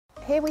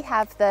Here we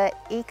have the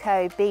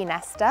Eco Bee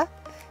Nester.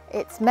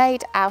 It's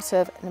made out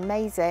of an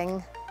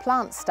amazing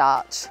plant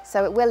starch,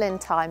 so it will in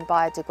time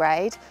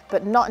biodegrade,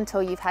 but not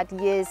until you've had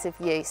years of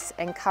use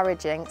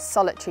encouraging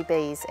solitary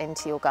bees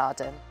into your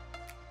garden.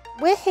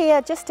 We're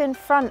here just in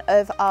front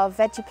of our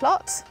veggie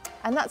plot,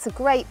 and that's a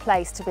great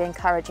place to be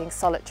encouraging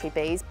solitary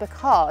bees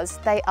because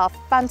they are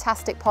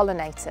fantastic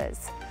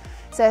pollinators.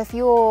 So if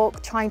you're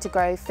trying to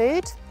grow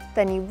food,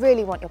 then you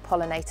really want your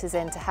pollinators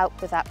in to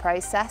help with that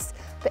process.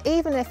 But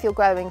even if you're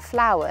growing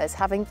flowers,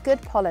 having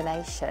good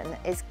pollination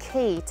is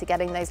key to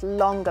getting those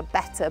longer,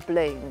 better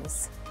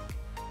blooms.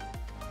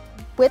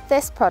 With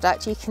this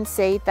product, you can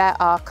see there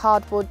are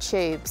cardboard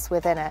tubes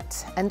within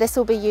it, and this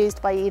will be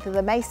used by either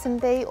the mason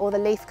bee or the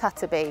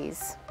leafcutter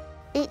bees.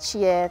 Each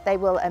year they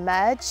will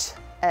emerge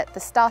at the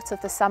start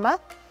of the summer,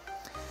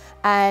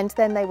 and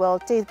then they will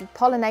do the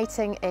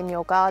pollinating in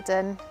your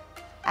garden,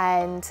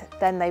 and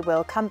then they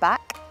will come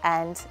back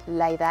and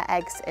lay their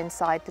eggs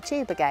inside the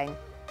tube again.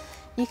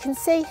 You can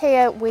see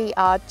here we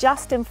are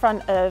just in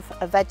front of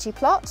a veggie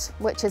plot,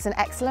 which is an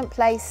excellent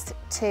place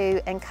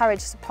to encourage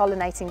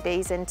pollinating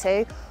bees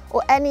into,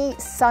 or any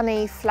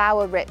sunny,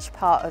 flower-rich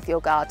part of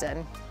your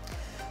garden.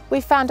 We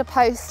found a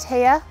post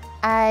here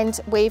and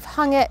we've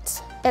hung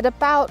it at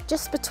about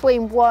just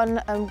between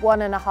 1 and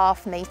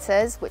 1.5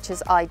 meters, which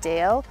is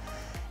ideal.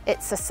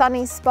 It's a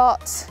sunny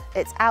spot,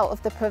 it's out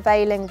of the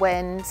prevailing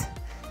wind,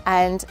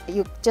 and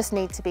you just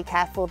need to be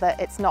careful that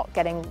it's not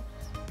getting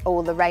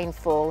all the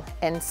rainfall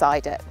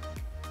inside it.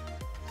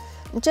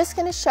 I'm just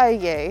going to show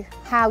you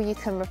how you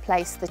can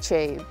replace the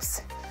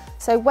tubes.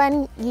 So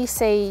when you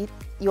see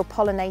your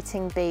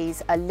pollinating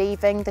bees are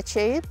leaving the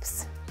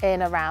tubes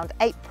in around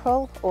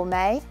April or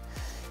May,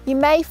 you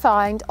may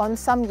find on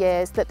some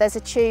years that there's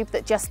a tube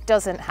that just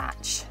doesn't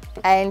hatch.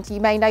 And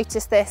you may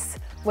notice this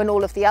when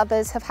all of the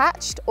others have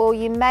hatched, or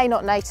you may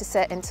not notice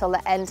it until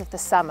the end of the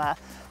summer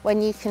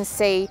when you can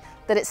see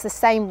that it's the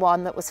same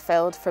one that was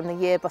filled from the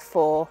year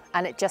before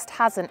and it just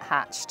hasn't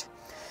hatched.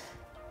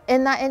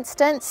 In that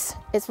instance,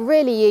 it's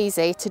really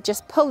easy to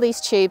just pull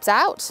these tubes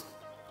out.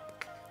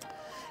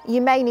 You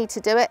may need to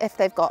do it if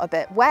they've got a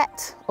bit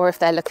wet, or if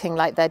they're looking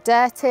like they're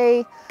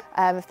dirty,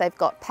 if they've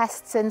got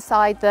pests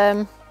inside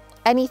them.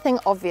 Anything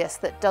obvious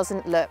that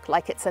doesn't look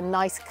like it's a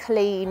nice,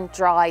 clean,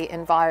 dry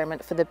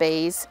environment for the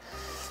bees.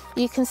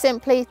 You can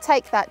simply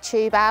take that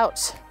tube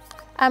out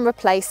and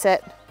replace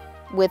it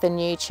with a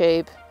new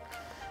tube.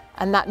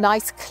 And that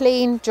nice,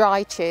 clean,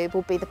 dry tube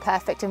will be the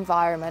perfect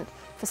environment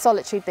for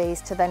solitary bees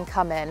to then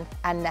come in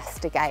and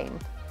nest again.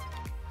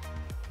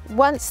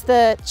 Once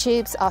the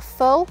tubes are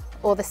full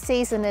or the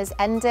season is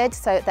ended,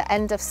 so at the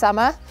end of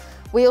summer,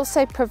 we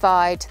also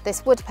provide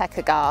this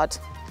woodpecker guard.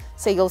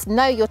 So you'll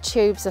know your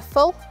tubes are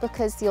full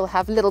because you'll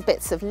have little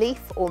bits of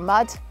leaf or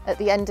mud at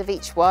the end of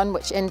each one,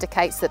 which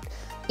indicates that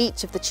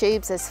each of the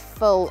tubes is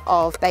full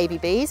of baby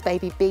bees,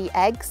 baby bee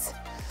eggs.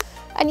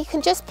 And you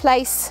can just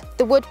place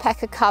the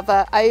woodpecker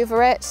cover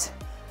over it.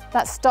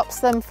 That stops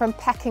them from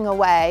pecking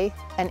away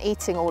and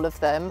eating all of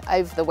them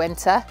over the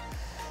winter.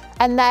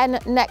 And then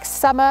next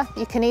summer,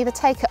 you can either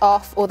take it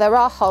off, or there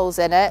are holes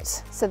in it,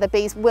 so the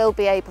bees will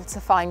be able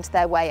to find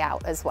their way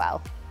out as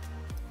well.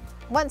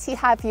 Once you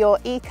have your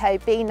Eco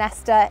Bee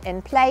Nester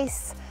in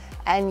place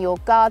and your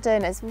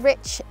garden is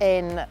rich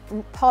in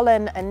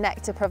pollen and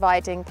nectar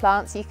providing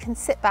plants, you can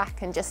sit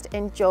back and just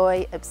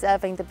enjoy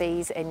observing the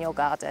bees in your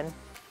garden.